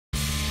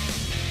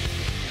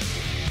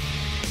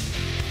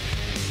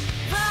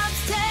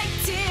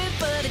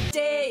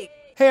Hey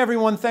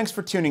everyone, thanks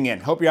for tuning in.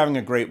 Hope you're having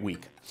a great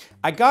week.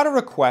 I got a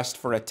request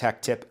for a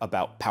tech tip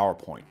about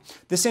PowerPoint.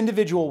 This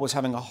individual was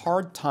having a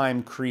hard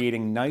time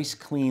creating nice,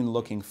 clean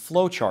looking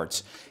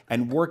flowcharts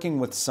and working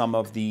with some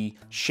of the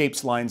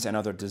shapes, lines, and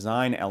other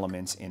design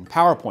elements in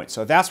PowerPoint.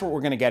 So that's what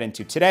we're going to get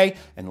into today,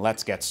 and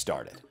let's get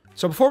started.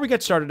 So before we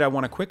get started, I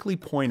want to quickly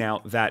point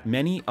out that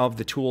many of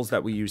the tools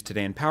that we use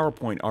today in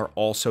PowerPoint are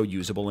also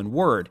usable in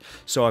Word.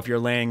 So if you're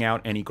laying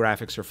out any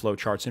graphics or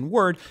flowcharts in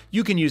Word,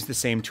 you can use the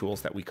same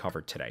tools that we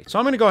covered today. So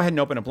I'm going to go ahead and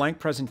open a blank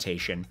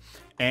presentation.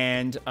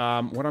 And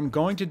what I'm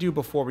going to do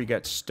before we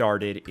get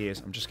started is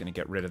I'm just going to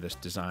get rid of this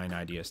Design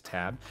Ideas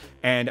tab.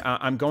 And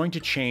I'm going to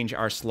change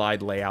our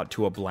slide layout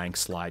to a blank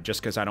slide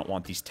just because I don't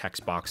want these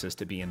text boxes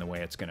to be in the way.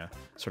 It's going to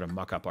sort of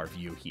muck up our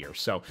view here.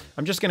 So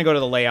I'm just going to go to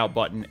the Layout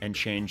button and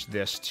change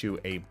this to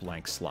a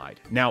blank slide.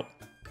 Now,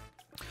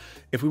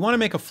 if we want to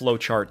make a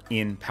flowchart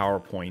in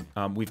PowerPoint,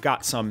 we've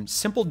got some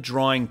simple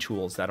drawing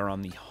tools that are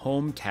on the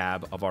Home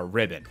tab of our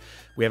ribbon.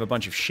 We have a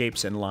bunch of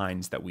shapes and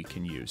lines that we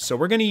can use. So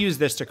we're going to use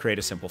this to create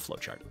a simple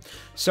flowchart.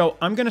 So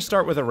I'm going to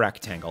start with a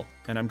rectangle,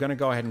 and I'm going to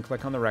go ahead and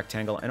click on the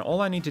rectangle, and all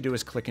I need to do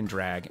is click and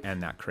drag,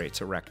 and that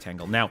creates a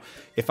rectangle. Now,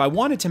 if I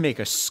wanted to make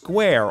a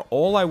square,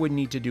 all I would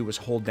need to do was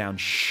hold down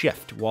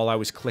Shift while I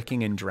was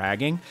clicking and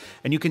dragging,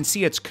 and you can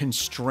see it's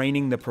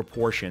constraining the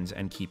proportions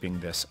and keeping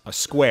this a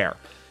square.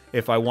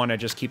 If I want to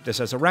just keep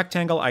this as a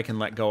rectangle, I can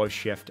let go of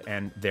Shift,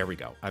 and there we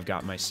go. I've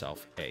got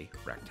myself a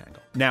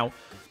rectangle. Now,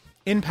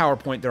 in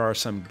PowerPoint, there are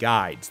some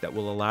guides that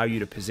will allow you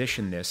to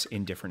position this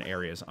in different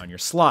areas on your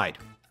slide.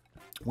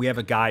 We have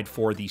a guide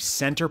for the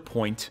center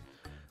point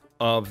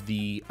of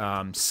the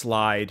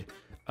slide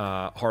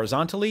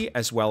horizontally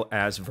as well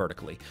as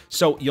vertically.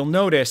 So you'll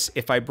notice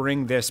if I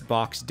bring this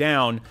box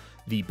down,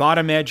 the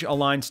bottom edge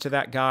aligns to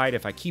that guide.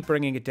 If I keep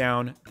bringing it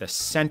down, the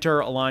center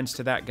aligns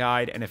to that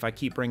guide. And if I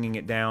keep bringing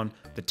it down,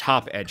 the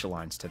top edge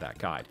aligns to that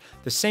guide.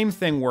 The same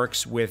thing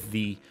works with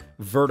the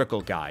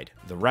vertical guide,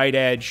 the right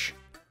edge,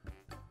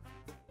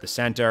 the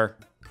center,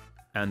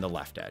 and the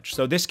left edge.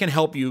 So this can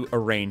help you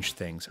arrange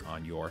things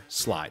on your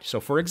slide. So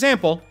for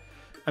example,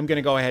 I'm going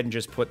to go ahead and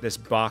just put this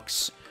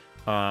box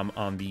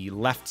on the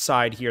left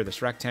side here,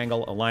 this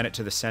rectangle, align it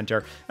to the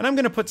center, and I'm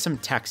going to put some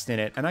text in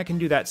it, and I can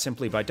do that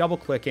simply by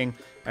double-clicking,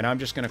 and I'm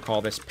just going to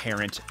call this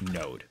parent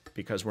node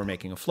because we're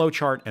making a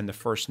flowchart, and the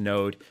first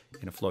node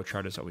in a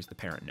flowchart is always the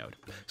parent node.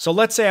 So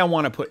let's say I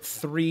want to put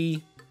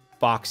 3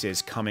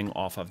 boxes coming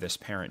off of this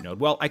parent node.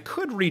 Well, I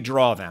could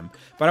redraw them,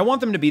 but I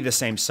want them to be the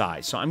same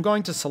size. So I'm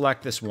going to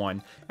select this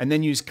one and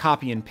then use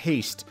copy and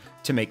paste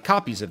to make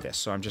copies of this.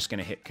 So I'm just going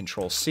to hit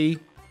Control-C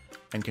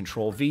and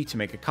Control-V to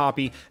make a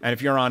copy. And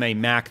if you're on a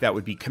Mac, that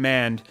would be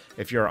Command.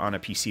 If you're on a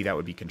PC, that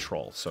would be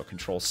Control. So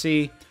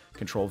Control-C,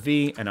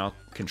 Control-V, and I'll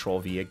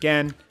Control-V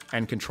again,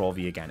 and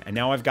Control-V again. And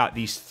now I've got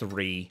these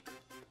 3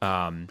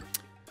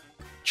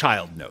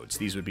 child nodes.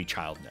 These would be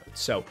child nodes.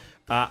 So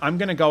I'm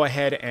going to go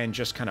ahead and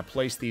just kind of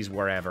place these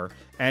wherever.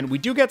 And we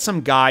do get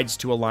some guides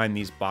to align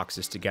these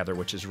boxes together,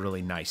 which is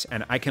really nice.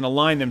 And I can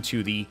align them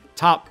to the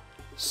top,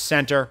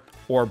 center,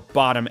 or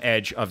bottom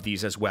edge of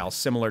these as well,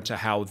 similar to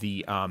how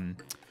the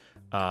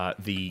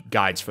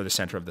guides for the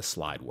center of the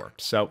slide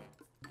worked. So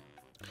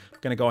I'm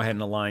going to go ahead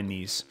and align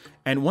these.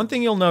 And one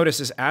thing you'll notice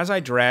is as I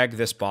drag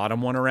this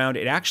bottom one around,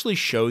 it actually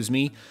shows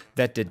me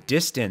that the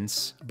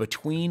distance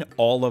between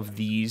all of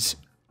these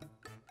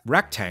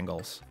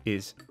rectangles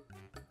is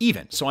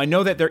even. So I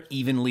know that they're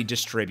evenly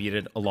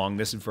distributed along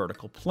this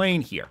vertical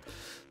plane here.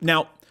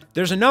 Now,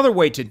 there's another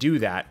way to do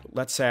that.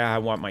 Let's say I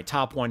want my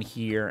top one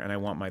here and I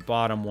want my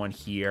bottom one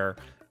here,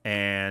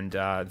 and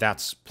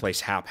that's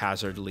placed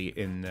haphazardly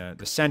in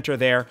the center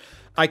there.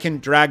 I can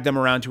drag them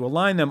around to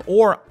align them,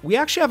 or we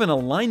actually have an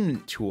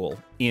alignment tool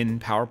in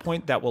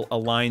PowerPoint that will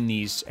align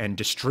these and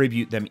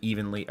distribute them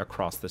evenly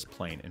across this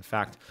plane. In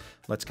fact,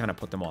 let's kind of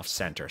put them off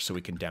center so we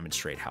can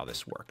demonstrate how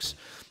this works.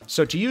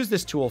 So to use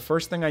this tool,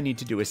 first thing I need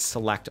to do is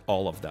select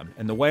all of them.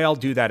 And the way I'll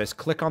do that is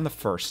click on the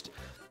first,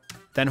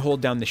 then hold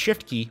down the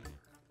Shift key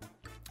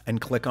and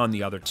click on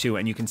the other 2,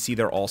 and you can see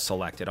they're all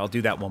selected. I'll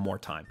do that one more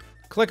time.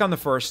 Click on the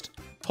first,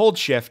 hold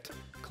Shift,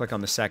 click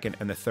on the second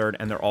and the third,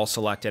 and they're all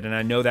selected. And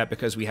I know that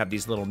because we have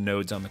these little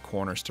nodes on the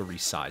corners to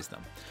resize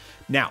them.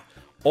 Now,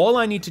 all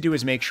I need to do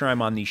is make sure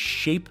I'm on the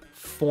Shape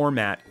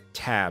Format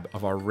tab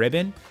of our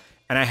ribbon,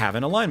 and I have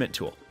an alignment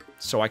tool.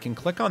 So I can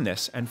click on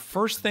this, and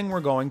first thing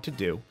we're going to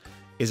do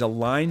is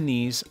align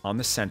these on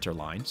the center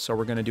line. So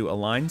we're going to do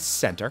Align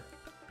Center,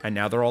 and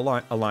now they're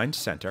all aligned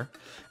center.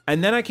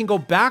 And then I can go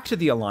back to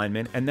the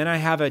alignment, and then I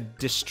have a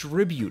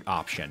Distribute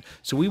option.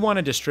 So we want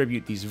to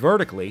distribute these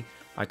vertically.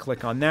 I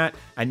click on that,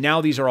 and now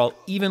these are all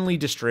evenly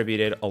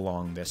distributed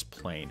along this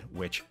plane,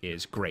 which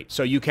is great.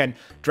 So you can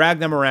drag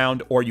them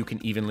around, or you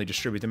can evenly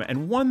distribute them.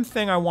 And one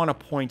thing I want to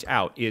point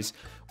out is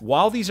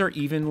while these are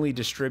evenly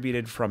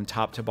distributed from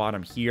top to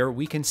bottom here,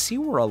 we can see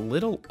we're a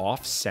little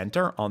off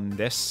center on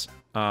this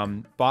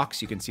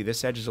box. You can see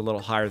this edge is a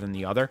little higher than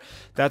the other.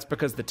 That's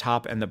because the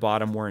top and the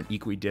bottom weren't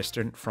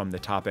equidistant from the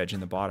top edge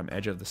and the bottom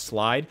edge of the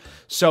slide.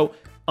 So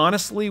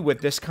honestly,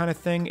 with this kind of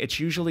thing, it's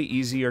usually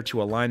easier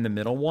to align the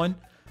middle one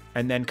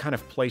and then kind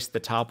of place the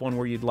top one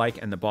where you'd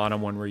like and the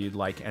bottom one where you'd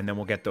like, and then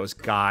we'll get those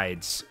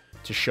guides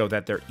to show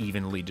that they're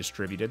evenly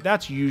distributed.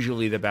 That's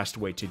usually the best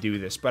way to do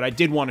this, but I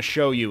did want to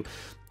show you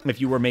if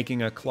you were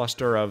making a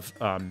cluster of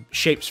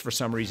shapes for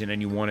some reason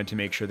and you wanted to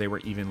make sure they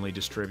were evenly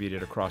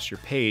distributed across your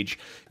page,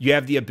 you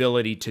have the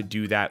ability to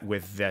do that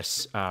with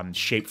this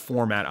shape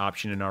format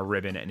option in our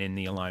ribbon, and in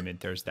the alignment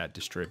there's that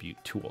distribute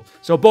tool.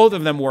 So both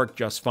of them work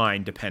just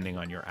fine depending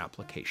on your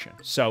application.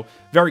 So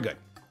very good.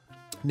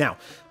 Now,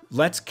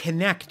 let's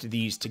connect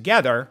these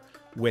together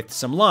with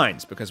some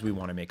lines because we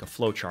want to make a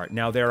flowchart.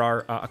 Now, there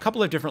are a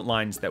couple of different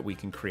lines that we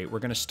can create. We're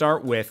going to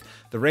start with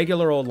the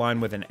regular old line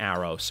with an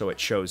arrow, so it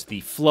shows the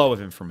flow of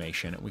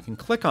information. We can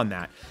click on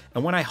that,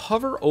 and when I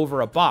hover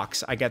over a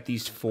box, I get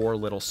these 4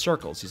 little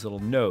circles, these little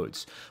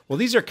nodes. Well,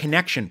 these are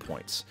connection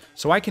points,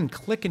 so I can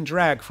click and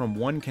drag from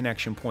one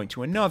connection point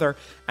to another,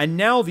 and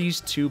now these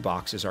 2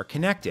 boxes are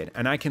connected,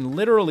 and I can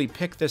literally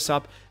pick this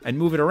up and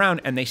move it around,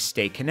 and they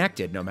stay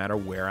connected no matter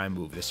where I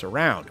move this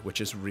around,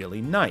 which is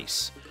really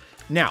nice.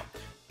 Now,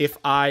 if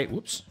I, let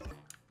me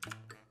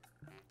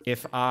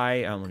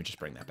just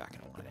bring that back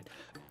and align it.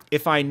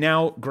 If I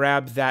now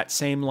grab that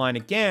same line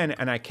again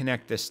and I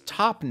connect this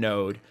top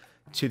node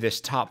to this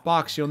top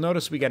box, you'll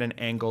notice we get an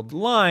angled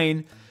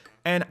line,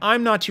 and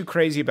I'm not too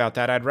crazy about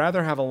that. I'd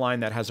rather have a line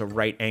that has a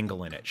right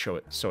angle in it,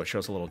 so it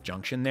shows a little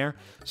junction there.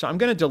 So I'm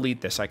going to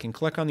delete this. I can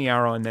click on the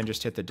arrow and then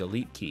just hit the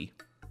delete key.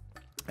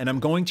 And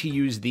I'm going to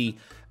use the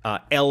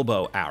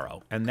elbow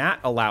arrow, and that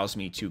allows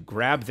me to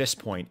grab this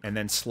point and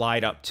then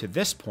slide up to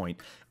this point,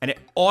 and it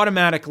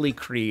automatically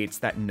creates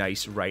that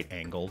nice right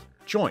angled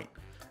joint.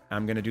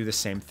 I'm going to do the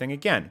same thing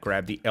again.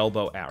 Grab the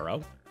elbow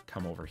arrow,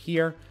 come over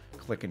here,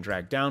 click and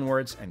drag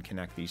downwards, and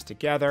connect these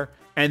together,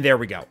 and there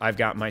we go. I've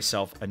got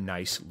myself a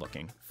nice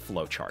looking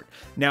flowchart.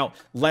 Now,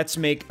 let's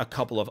make a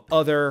couple of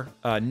other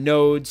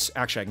nodes.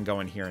 Actually, I can go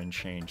in here and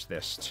change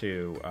this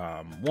to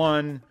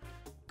 1,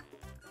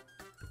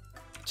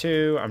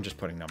 2. I'm just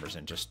putting numbers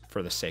in just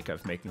for the sake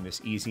of making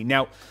this easy.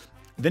 Now,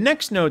 the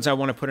next nodes I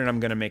want to put in, I'm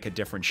going to make a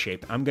different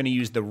shape. I'm going to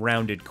use the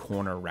rounded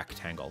corner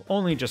rectangle,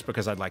 only just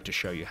because I'd like to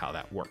show you how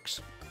that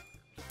works.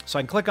 So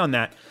I can click on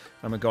that.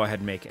 I'm going to go ahead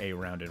and make a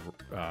rounded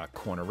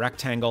corner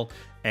rectangle,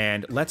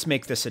 and let's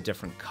make this a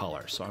different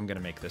color. So I'm going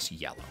to make this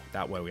yellow.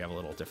 That way we have a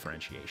little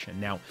differentiation.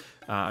 Now,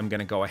 I'm going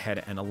to go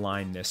ahead and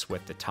align this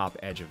with the top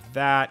edge of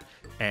that,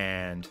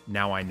 and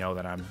now I know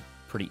that I'm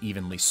pretty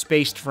evenly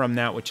spaced from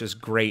that, which is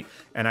great.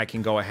 And I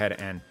can go ahead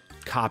and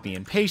copy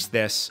and paste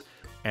this,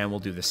 and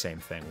we'll do the same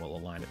thing. We'll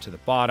align it to the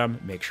bottom,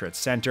 make sure it's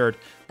centered.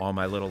 All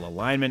my little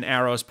alignment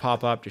arrows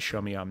pop up to show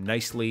me I'm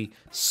nicely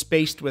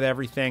spaced with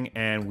everything,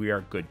 and we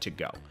are good to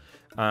go.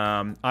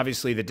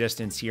 Obviously, the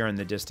distance here and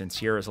the distance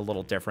here is a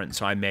little different,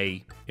 so I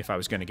may, if I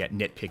was going to get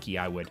nitpicky,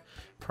 I would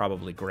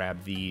probably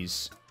grab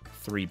these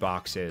 3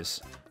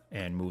 boxes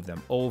and move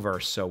them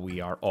over so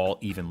we are all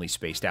evenly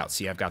spaced out.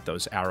 See, I've got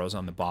those arrows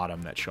on the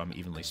bottom that show I'm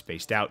evenly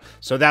spaced out.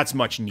 So that's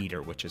much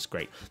neater, which is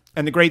great.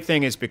 And the great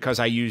thing is because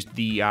I used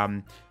the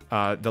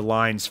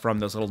lines from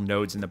those little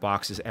nodes in the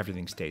boxes,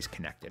 everything stays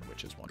connected,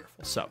 which is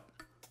wonderful. So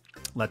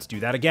let's do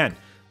that again.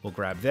 We'll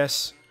grab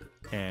this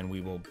and we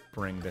will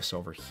bring this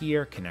over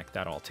here, connect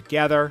that all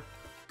together.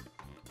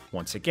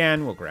 Once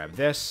again, we'll grab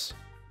this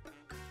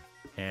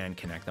and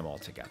connect them all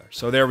together.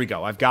 So there we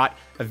go. I've got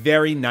a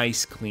very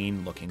nice,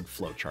 clean looking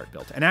flowchart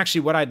built. And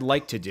actually what I'd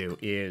like to do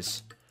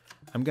is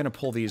I'm going to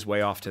pull these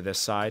way off to this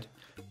side,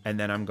 and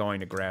then I'm going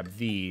to grab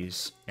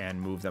these and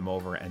move them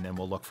over, and then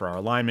we'll look for our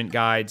alignment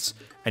guides.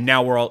 And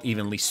now we're all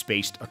evenly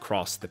spaced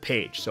across the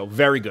page. So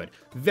very good.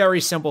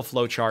 Very simple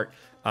flowchart.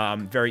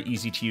 Very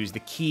easy to use. The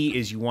key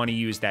is you want to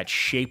use that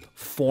shape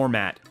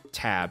format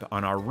tab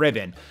on our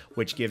ribbon,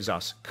 which gives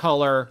us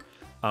color.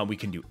 We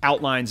can do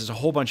outlines. There's a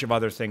whole bunch of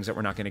other things that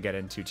we're not going to get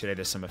into today.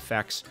 There's some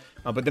effects.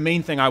 But the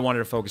main thing I wanted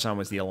to focus on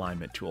was the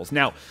alignment tools.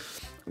 Now,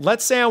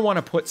 let's say I want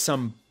to put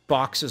some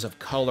boxes of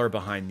color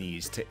behind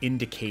these to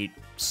indicate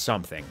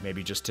something,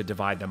 maybe just to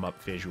divide them up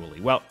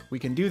visually. Well, we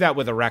can do that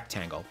with a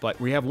rectangle, but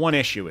we have one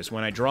issue is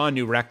when I draw a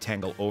new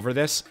rectangle over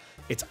this,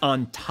 it's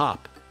on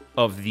top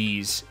of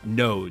these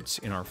nodes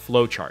in our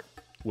flowchart,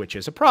 which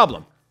is a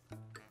problem.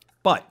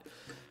 But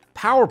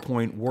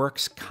PowerPoint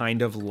works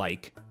kind of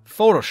like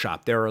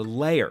Photoshop. There are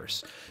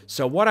layers.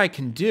 So what I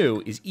can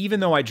do is, even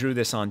though I drew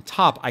this on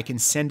top, I can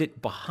send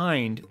it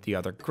behind the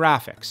other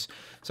graphics.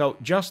 So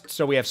just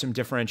so we have some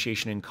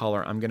differentiation in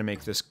color, I'm going to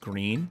make this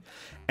green.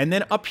 And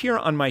then up here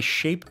on my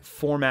shape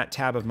format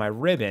tab of my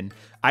ribbon,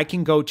 I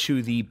can go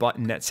to the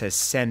button that says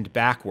send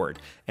backward.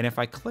 And if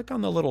I click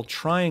on the little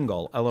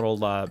triangle, a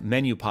little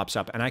menu pops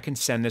up, and I can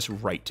send this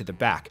right to the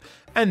back.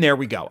 And there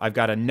we go. I've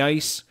got a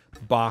nice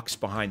box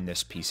behind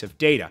this piece of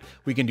data.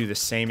 We can do the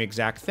same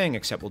exact thing,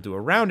 except we'll do a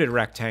rounded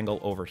rectangle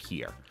over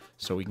here.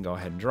 So we can go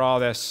ahead and draw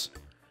this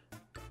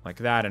like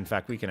that. In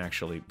fact, we can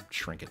actually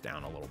shrink it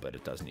down a little bit.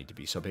 It doesn't need to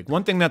be so big.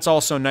 One thing that's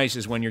also nice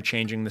is when you're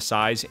changing the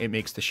size, it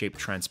makes the shape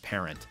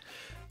transparent,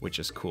 which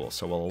is cool.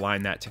 So we'll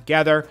align that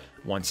together.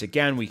 Once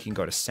again, we can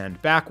go to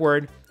send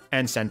backward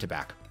and send to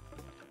back.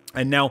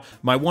 And now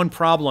my one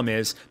problem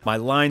is my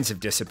lines have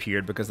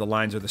disappeared because the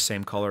lines are the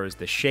same color as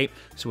the shape.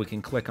 So we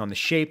can click on the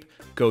shape,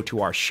 go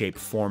to our shape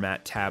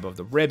format tab of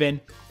the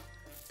ribbon,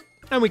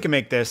 and we can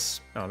make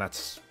this, oh,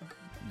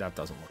 that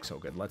doesn't look so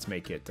good. Let's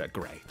make it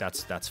gray.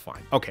 That's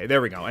fine. Okay,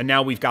 there we go. And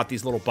now we've got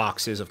these little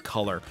boxes of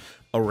color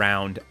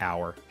around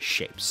our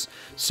shapes.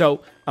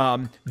 So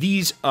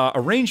these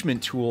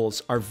arrangement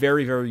tools are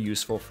very, very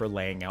useful for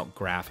laying out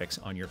graphics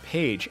on your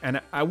page.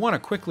 And I want to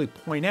quickly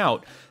point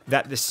out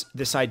that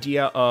this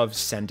idea of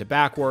send to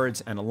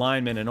backwards and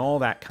alignment and all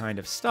that kind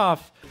of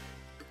stuff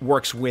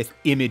works with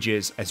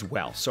images as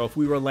well. So if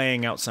we were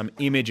laying out some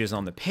images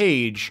on the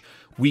page,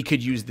 we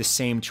could use the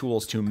same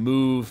tools to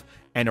move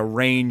and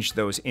arrange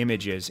those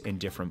images in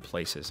different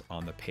places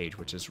on the page,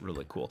 which is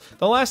really cool.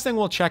 The last thing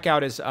we'll check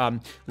out is,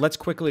 let's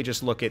quickly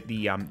just look at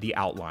the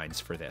outlines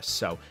for this.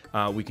 So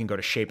we can go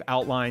to Shape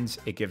Outlines.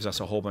 It gives us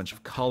a whole bunch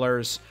of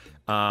colors,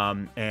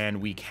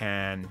 and we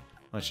can,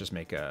 let's just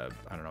make a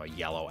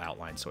yellow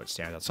outline so it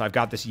stands out. So I've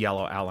got this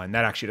yellow outline.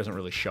 That actually doesn't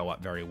really show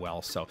up very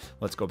well. So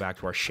let's go back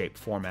to our Shape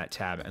Format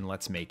tab, and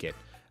let's make it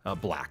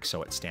black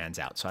so it stands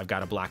out. So I've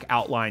got a black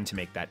outline to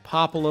make that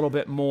pop a little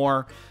bit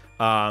more.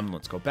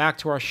 Let's go back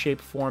to our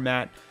shape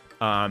format.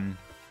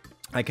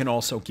 I can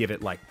also give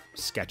it like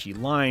sketchy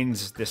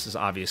lines. This is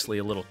obviously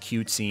a little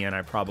cutesy, and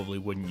I probably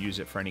wouldn't use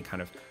it for any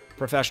kind of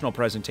professional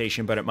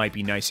presentation, but it might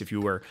be nice if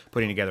you were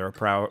putting together a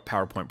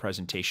PowerPoint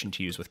presentation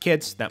to use with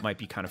kids. That might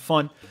be kind of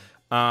fun.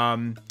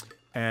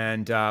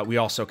 We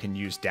also can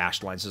use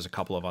dashed lines. There's a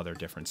couple of other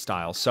different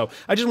styles. So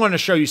I just wanted to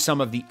show you some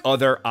of the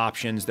other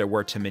options there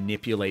were to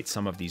manipulate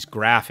some of these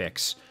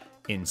graphics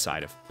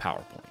inside of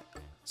PowerPoint.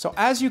 So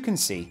as you can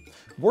see,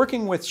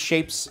 working with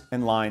shapes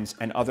and lines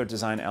and other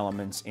design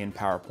elements in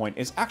PowerPoint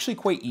is actually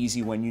quite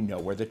easy when you know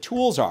where the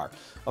tools are.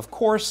 Of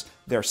course,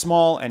 they're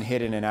small and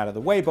hidden and out of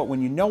the way, but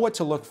when you know what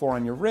to look for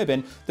on your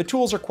ribbon, the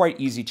tools are quite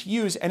easy to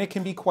use, and it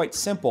can be quite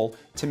simple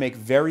to make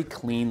very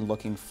clean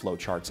looking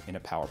flowcharts in a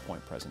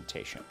PowerPoint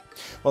presentation.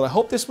 Well, I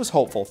hope this was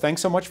helpful.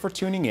 Thanks so much for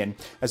tuning in.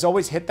 As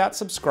always, hit that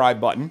subscribe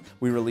button.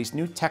 We release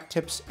new tech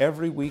tips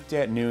every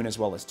weekday at noon, as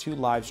well as 2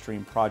 live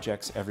stream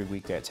projects every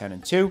weekday at 10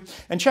 and 2.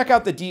 And check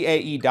out the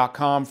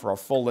DAE.com for a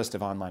full list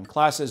of online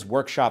classes,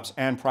 workshops,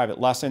 and private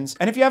lessons.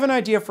 And if you have an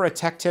idea for a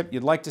tech tip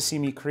you'd like to see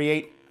me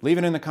create, leave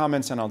it in the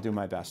comments and I'll do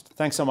my best.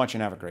 Thanks so much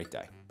and have a great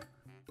day.